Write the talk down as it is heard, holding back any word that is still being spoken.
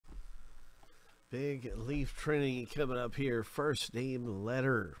Big Leaf Trinity coming up here. First name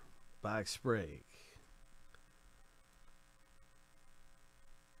letter box break.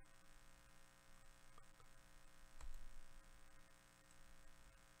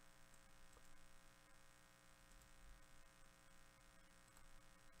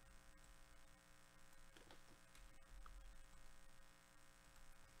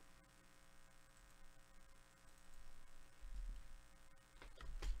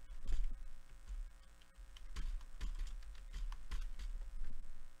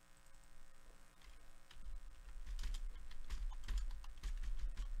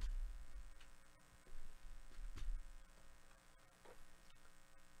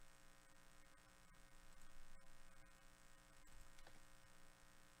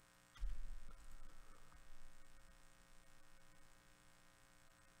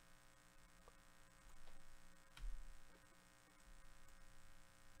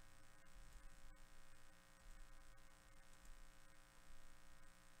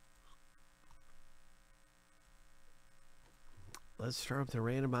 Let's start up the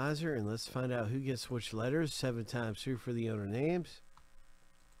randomizer and let's find out who gets which letters. 7 times through for the owner names.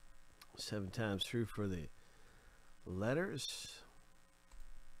 7 times through for the letters.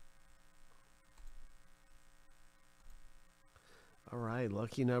 All right,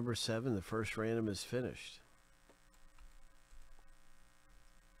 lucky number 7. The first random is finished.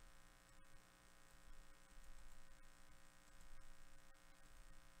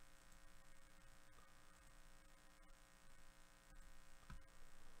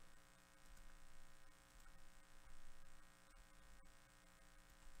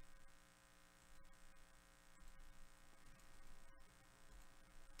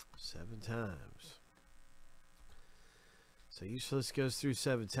 Seven times. So useless goes through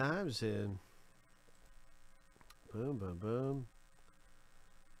 7 times and boom, boom, boom.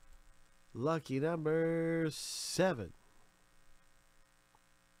 Lucky number 7.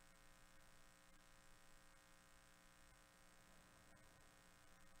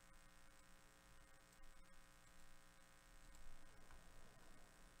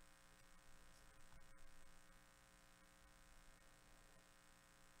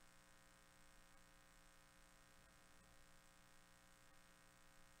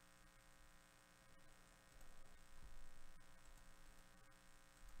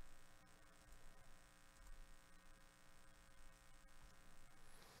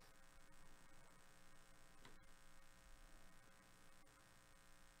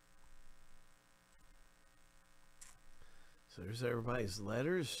 So there's everybody's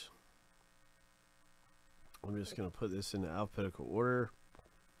letters. I'm just going to put this in alphabetical order.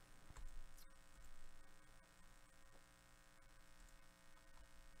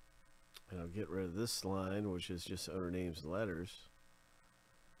 And I'll get rid of this line, which is just owner names and letters.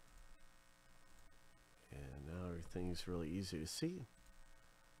 And now everything's really easy to see.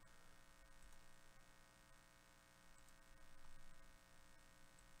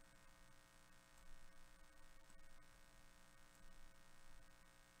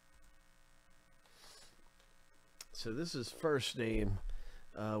 So this is first name.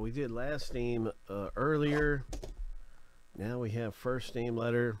 We did last name earlier. Now we have first name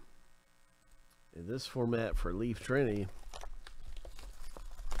letter in this format for Leaf Trinity.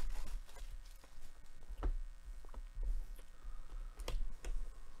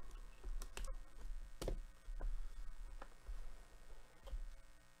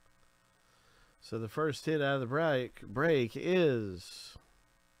 So the first hit out of the break is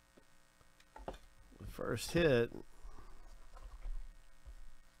the first hit.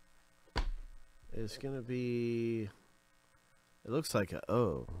 It's going to be, it looks like a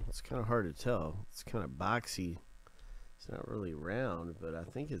O. It's kind of hard to tell. It's kind of boxy. It's not really round, but I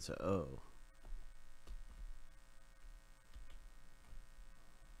think it's a O.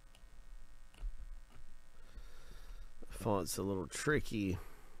 The font's a little tricky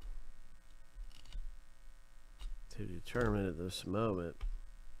to determine at this moment.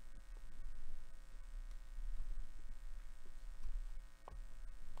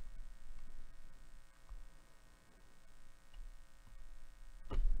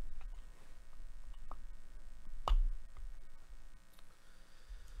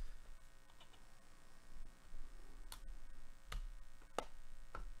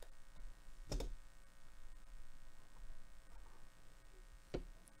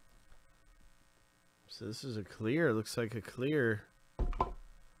 So this is a clear. It looks like a clear.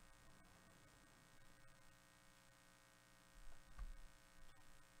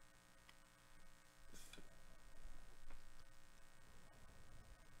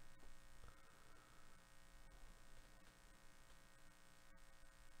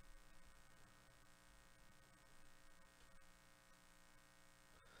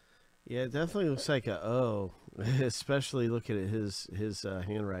 Yeah, it definitely looks like a O, especially looking at his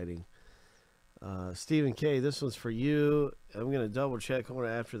handwriting. Stephen K, this one's for you. I'm going to double check on it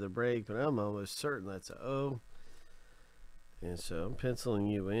after the break, but I'm almost certain that's a O. And so I'm penciling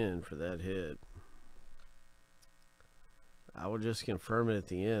you in for that hit. I will just confirm it at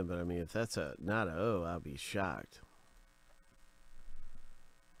the end, but I mean, if that's not a O, I'll be shocked.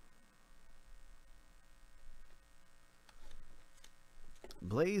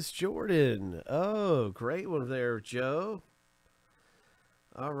 Blaze Jordan. Oh, great one there, Joe.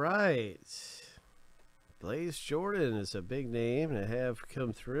 All right. Blaze Jordan is a big name to have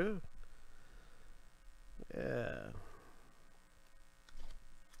come through. Yeah.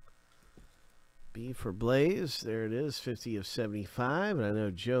 B for Blaze. There it is, 50 of 75. And I know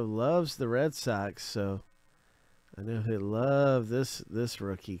Joe loves the Red Sox, so I know he'll love this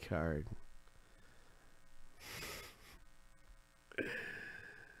rookie card.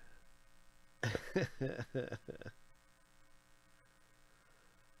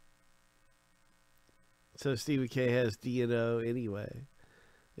 So Stephen K has D and O anyway,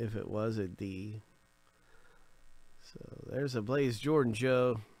 if it was a D. So there's a Blaze Jordan,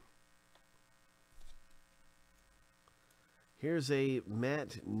 Joe. Here's a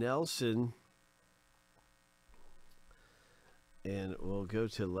Matt Nelson. And we'll go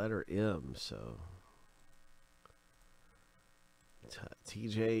to letter M. So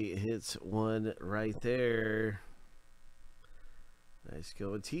TJ hits one right there. Nice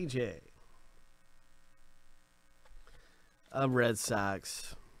going, TJ. I'm Red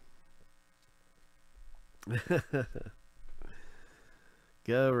Sox.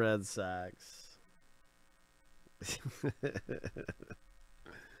 Go Red Sox.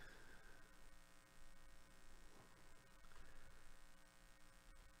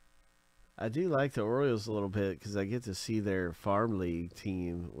 I do like the Orioles a little bit because I get to see their farm league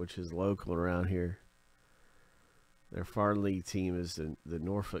team, which is local around here. Their farm league team is the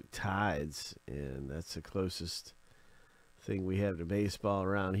Norfolk Tides, and that's the closest thing we have to baseball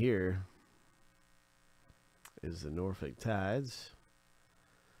around here is the Norfolk Tides.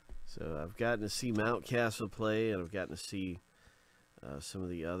 So I've gotten to see Mountcastle play, and I've gotten to see some of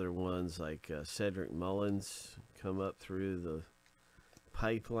the other ones like Cedric Mullins come up through the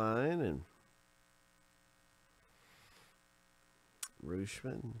pipeline, and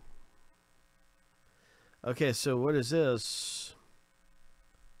Rooshman. Okay, so what is this?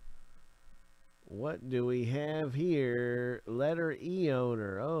 What do we have here? Letter E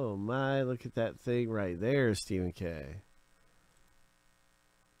owner. Oh my, look at that thing right there, Stephen K.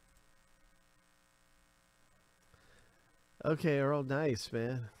 Okay, Earl, nice,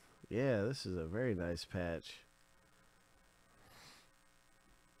 man. Yeah, this is a very nice patch.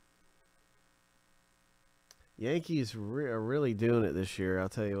 Yankees are really doing it this year. I'll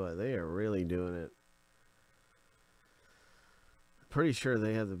tell you what, they are really doing it. Pretty sure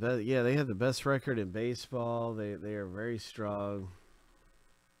they have the best. Yeah, they have the best record in baseball. They are very strong.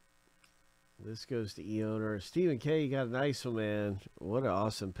 This goes to E owner Stephen K. You got a nice one, man. What an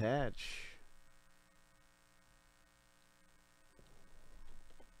awesome patch.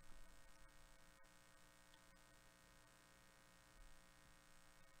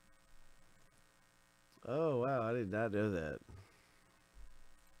 Oh wow, I did not know that.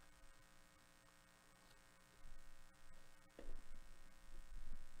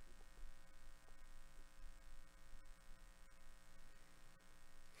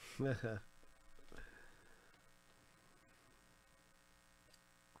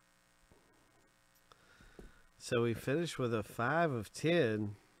 So we finished with a 5 of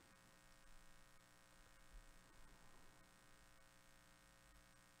 10.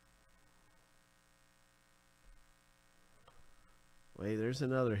 Wait, there's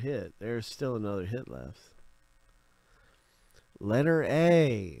another hit. There's still another hit left. Letter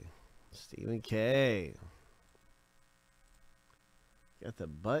A. Stephen K. Got the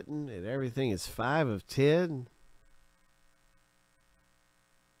button and everything. It's 5 of 10.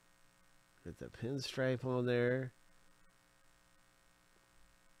 Got the pinstripe on there.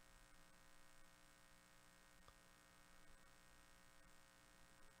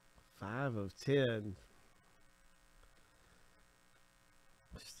 Five of 10.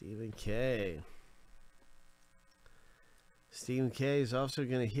 Stephen K. Stephen K is also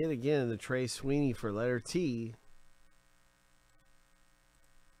going to hit again the Trey Sweeney for letter T.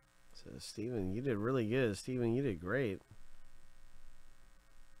 So, Stephen, you did really good. Stephen, you did great.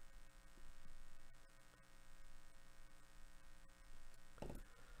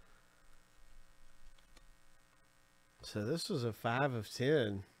 So this was a 5 of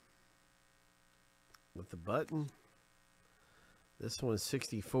 10 with the button. This one's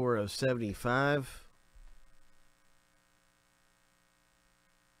 64 of 75.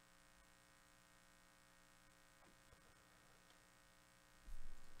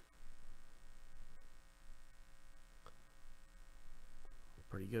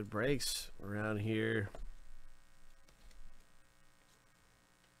 Pretty good breaks around here.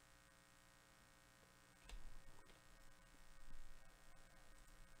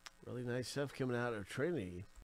 Really nice stuff coming out of Trinity.